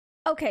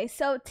Okay,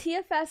 so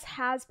TFS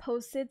has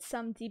posted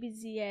some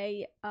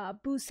DBZA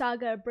Boo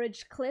Saga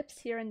abridged clips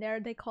here and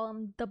there. They call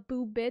them the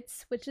Boo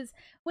Bits, which is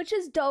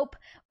dope.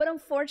 But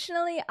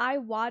unfortunately, I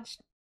watched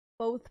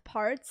both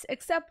parts,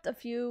 except a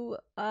few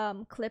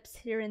clips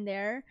here and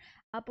there,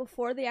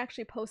 before they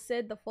actually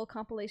posted the full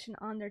compilation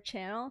on their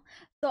channel.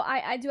 So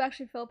I do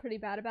actually feel pretty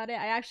bad about it.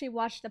 I actually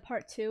watched the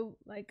part 2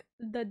 like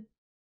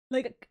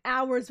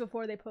hours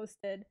before they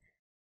posted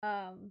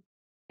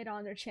it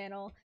on their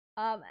channel.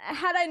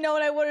 Had I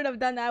known, I wouldn't have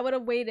done that. I would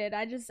have waited.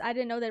 I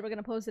didn't know they were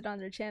gonna post it on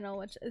their channel,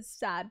 which is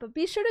sad. But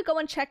be sure to go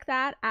and check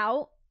that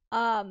out.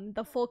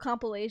 The full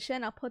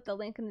compilation. I'll put the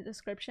link in the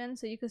description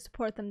so you can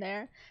support them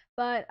there.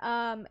 But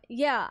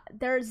yeah,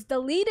 there's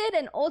deleted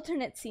and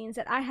alternate scenes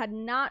that I had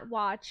not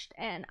watched,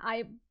 and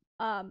I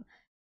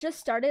just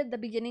started the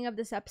beginning of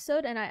this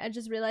episode, and I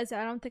just realized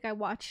that I don't think I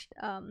watched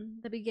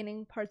the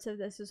beginning parts of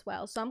this as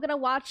well. So I'm gonna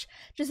watch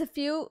just a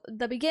few,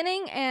 the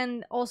beginning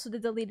and also the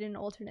deleted and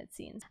alternate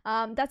scenes.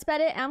 That's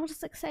about it. I'm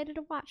just excited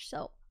to watch,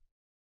 so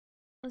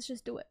let's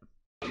just do it.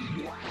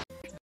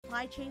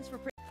 Supply chains for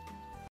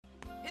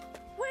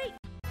wait,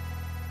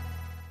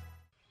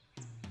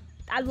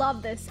 I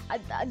love this.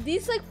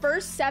 These like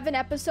first 7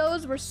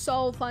 episodes were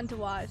so fun to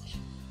watch.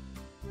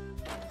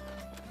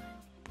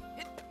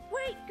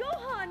 Wait,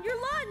 Gohan, your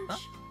lunch! Huh?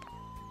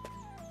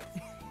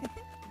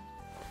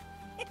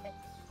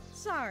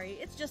 Sorry,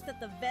 it's just that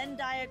the Venn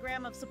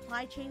diagram of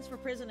supply chains for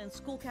prison and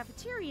school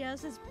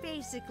cafeterias is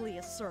basically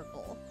a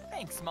circle.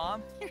 Thanks,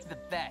 Mom. You're the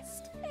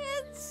best.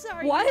 And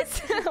sorry, What?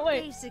 it's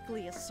Wait.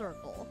 basically a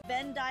circle.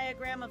 Venn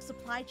diagram of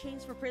supply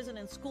chains for prison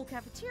and school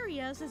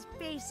cafeterias is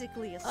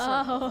basically a circle.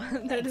 Oh,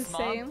 they're Thanks, the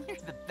Mom. same. You're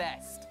the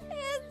best.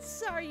 And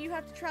sorry you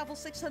have to travel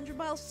 600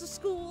 miles to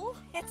school.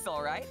 It's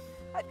alright.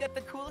 I've got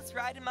the coolest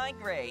ride in my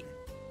grade.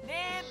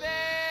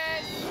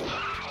 Nimbus!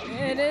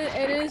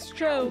 It is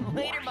true.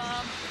 Later,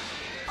 Mom.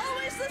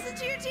 Always listen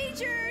to your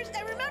teachers,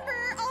 and remember,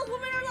 all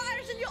women are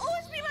liars, and you'll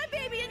always be my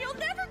baby, and you'll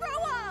never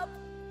grow up.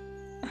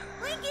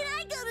 When can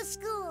I go to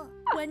school?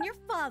 When your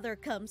father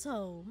comes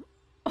home.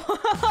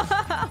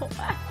 Wow.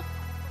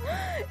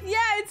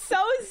 Yeah, it's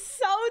so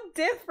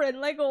different.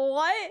 Like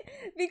what?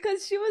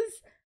 Because she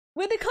was,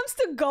 when it comes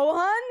to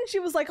Gohan, she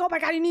was like, oh my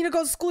god, you need to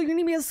go to school, you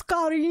need to be a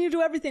scholar, you need to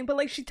do everything. But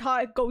like she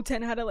taught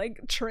Goten how to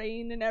like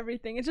train and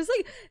everything. It's just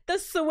like the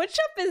switch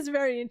up is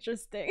very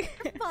interesting.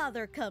 Your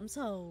father comes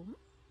home.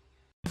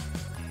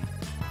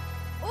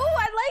 Oh,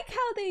 I like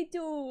how they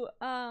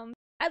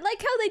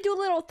do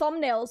little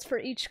thumbnails for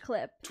each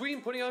clip.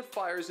 Between putting out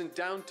fires in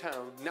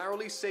downtown,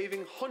 narrowly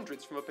saving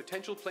hundreds from a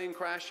potential plane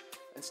crash,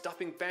 and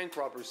stopping bank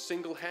robbers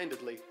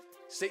single-handedly,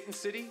 Satan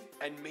City,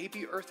 and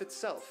maybe Earth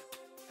itself,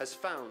 has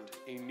found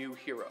a new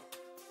hero.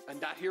 And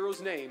that hero's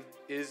name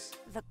is...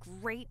 The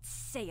Great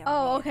Saiyan.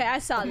 Oh, okay, I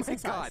saw this. my I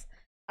saw God. this.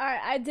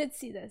 Alright, I did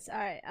see this.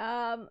 Alright,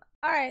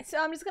 alright, so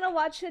I'm just gonna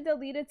watch the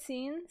deleted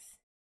scenes.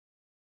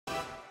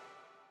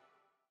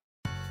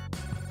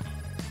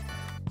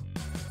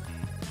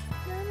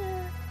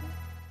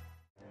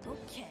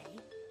 Okay,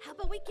 how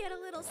about we get a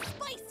little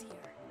spicier?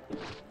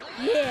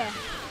 Yeah.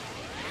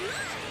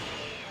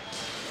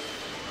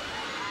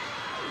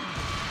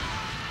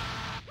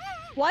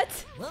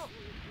 What? Well,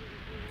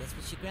 guess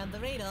we should grab the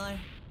radar.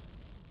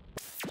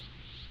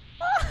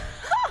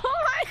 Oh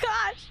my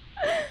gosh!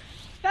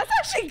 That's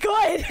actually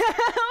good!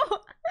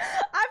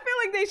 I feel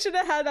like they should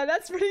have had that.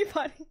 That's pretty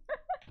funny.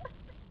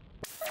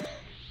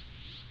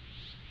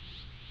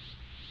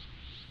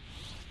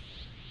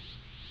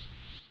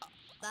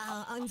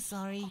 I'm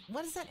sorry.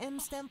 What does that M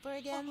stand for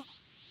again?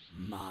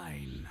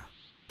 Mine.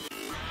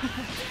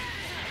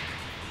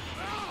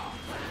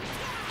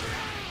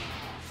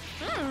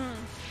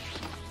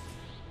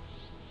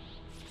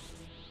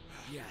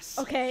 Yes.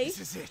 Okay. This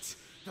is it.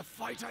 The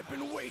fight I've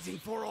been waiting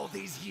for all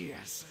these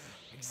years.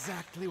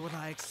 Exactly what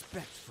I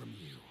expect from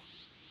you,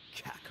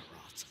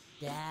 Kakarot.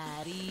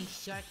 Daddy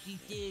shark do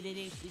do do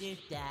do do.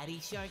 Daddy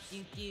shark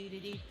do do do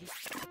do.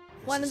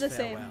 One This and is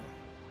the same.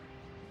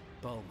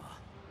 farewell. Bulma,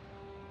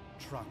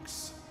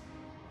 Trunks,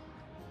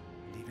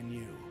 and even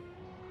you,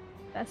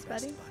 Best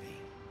best buddy? buddy.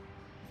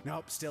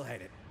 Nope, still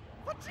hate it.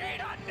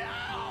 Vegeta,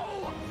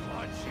 no!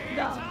 Vegeta!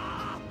 No.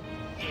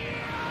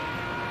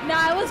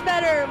 Nah, it was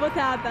better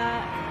without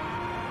that.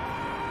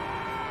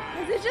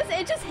 'Cause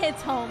it just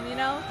hits home, you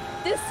know?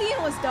 This scene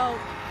was dope.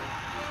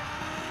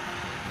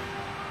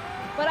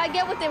 But I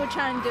get what they were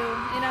trying to do,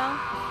 you know?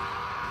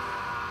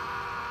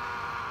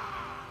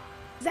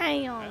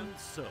 Damn. And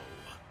so,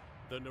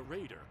 the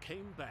narrator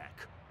came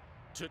back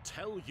to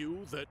tell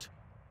you that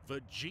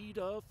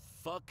Vegeta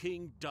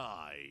fucking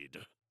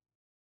died.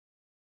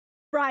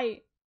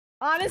 Right.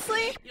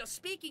 Honestly, You're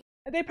speaking.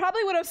 they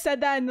probably would have said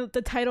that in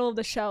the title of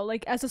the show,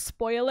 like as a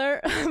spoiler.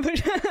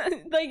 But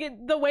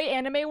like the way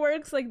anime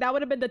works, like that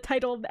would have been the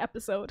title of the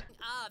episode.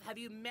 Have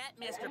you met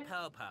Mr.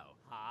 Popo?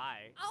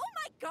 Hi. Oh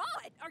my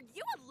god, are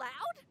you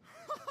allowed?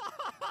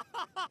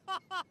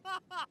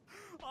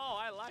 Oh,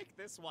 I like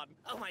this one.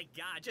 Oh my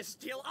god, just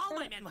steal all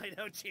my men, why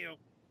don't you?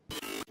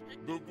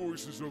 The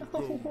voices of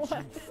those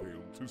you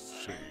failed to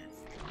save.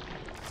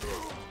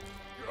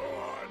 Go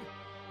on!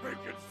 Make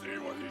can see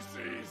what he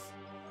sees.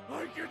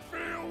 I can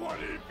feel what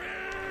he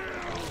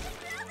feels.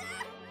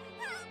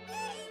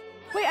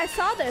 Wait, I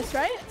saw this,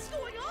 right? What's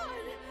going on?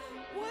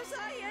 Was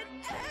I an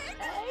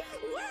egg?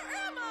 Where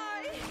am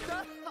I?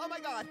 Oh my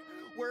god,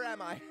 where am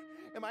I?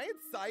 Am I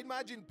inside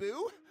Majin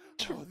Buu?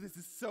 Oh, this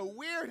is so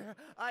weird.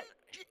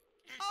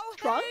 Oh,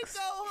 Trunks? hey,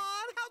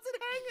 Gohan! How's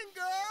it hanging,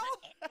 girl?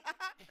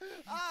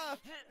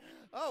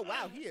 Oh,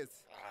 wow, he is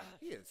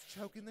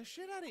choking the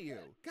shit out of you.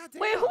 God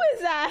damn. Wait, who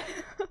is that?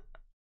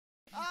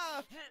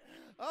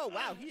 Oh,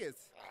 wow, he is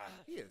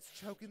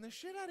choking the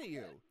shit out of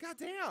you. God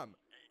damn.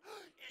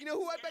 You know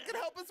who I bet can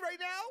help us right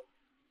now?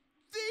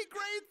 The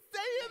Great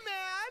Saiyan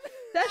Man!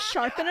 That's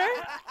Sharpener?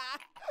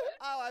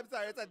 Oh, I'm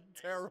sorry, it's a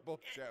terrible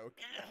joke.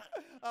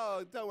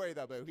 Oh, don't worry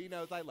though, Boo. He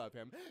knows I love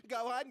him.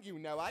 Gohan, you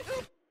know I...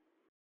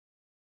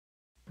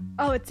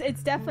 Oh,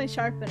 it's definitely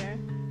Sharpener.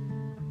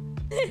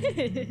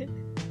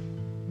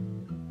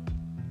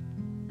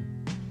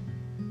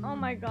 Oh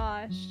my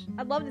gosh.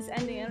 I love this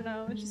ending, I don't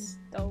know, it's just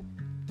dope.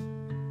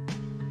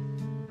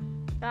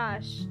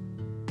 Gosh.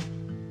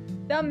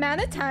 The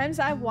amount of times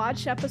I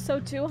watched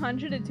episode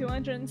 200 and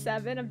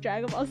 207 of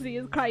Dragon Ball Z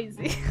is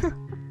crazy.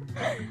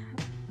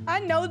 I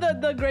know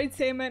the Great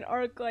Saiyan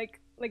arc like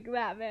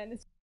that, man.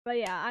 But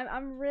yeah,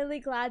 I'm really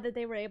glad that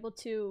they were able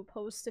to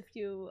post a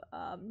few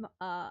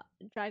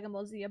Dragon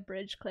Ball Z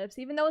abridged clips,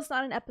 even though it's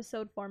not an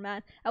episode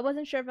format. I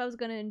wasn't sure if I was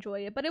gonna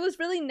enjoy it, but it was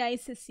really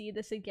nice to see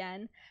this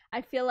again.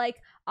 I feel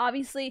like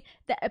obviously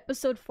the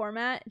episode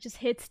format just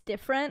hits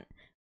different,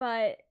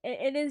 but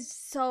it is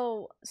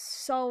so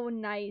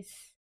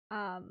nice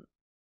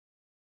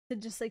to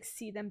just like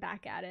see them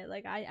back at it.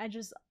 Like I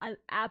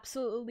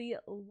absolutely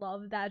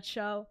love that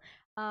show.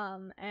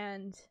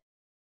 And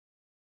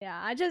yeah,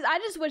 I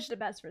just wish the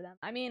best for them.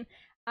 I mean,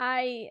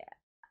 I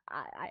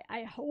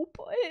hope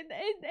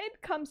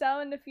it comes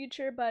out in the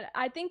future, but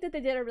I think that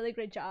they did a really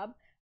great job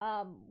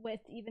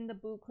with even the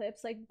Boo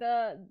clips. Like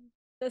the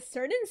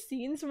certain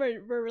scenes were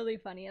really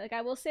funny. Like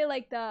I will say,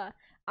 like the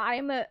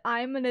I'm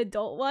an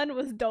adult one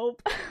was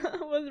dope.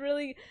 Was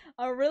really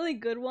a really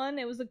good one.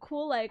 It was a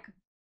cool like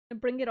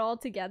bring it all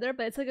together,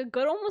 but it's like a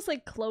good almost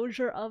like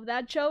closure of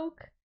that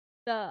joke.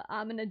 The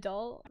I'm an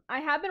adult. I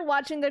have been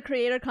watching the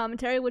creator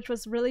commentary, which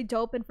was really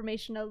dope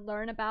information to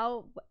learn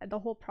about the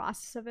whole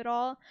process of it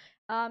all.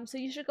 So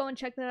you should go and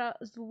check that out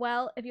as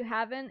well if you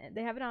haven't.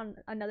 They have it on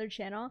another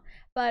channel,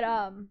 but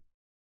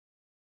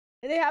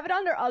they have it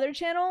on their other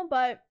channel,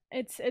 but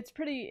it's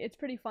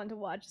pretty fun to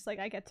watch. It's like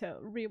I get to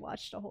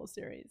rewatch the whole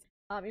series,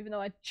 even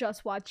though I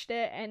just watched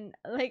it, and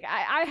like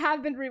I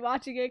have been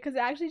rewatching it because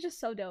it's actually just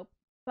so dope.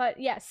 But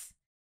yes,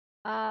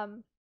 I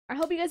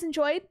hope you guys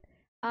enjoyed.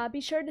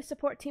 Be sure to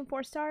support Team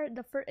 4-Star.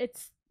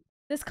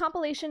 This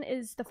compilation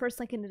is the first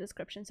link in the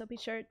description, so be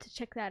sure to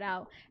check that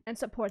out and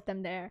support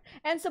them there,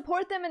 and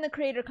support them in the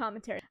creator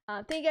commentary.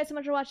 Thank you guys so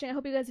much for watching. I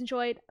hope you guys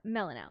enjoyed.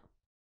 Melon out.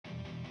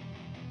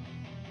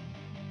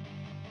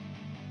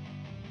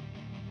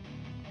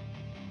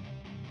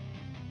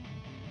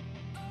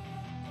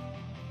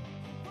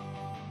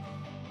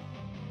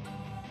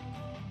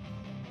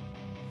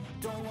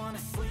 Don't wanna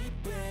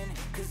sleep in,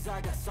 cause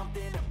I got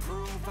something to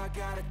prove. I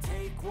gotta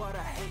take what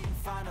I hate and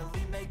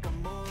finally make a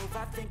move.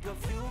 I think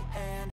of you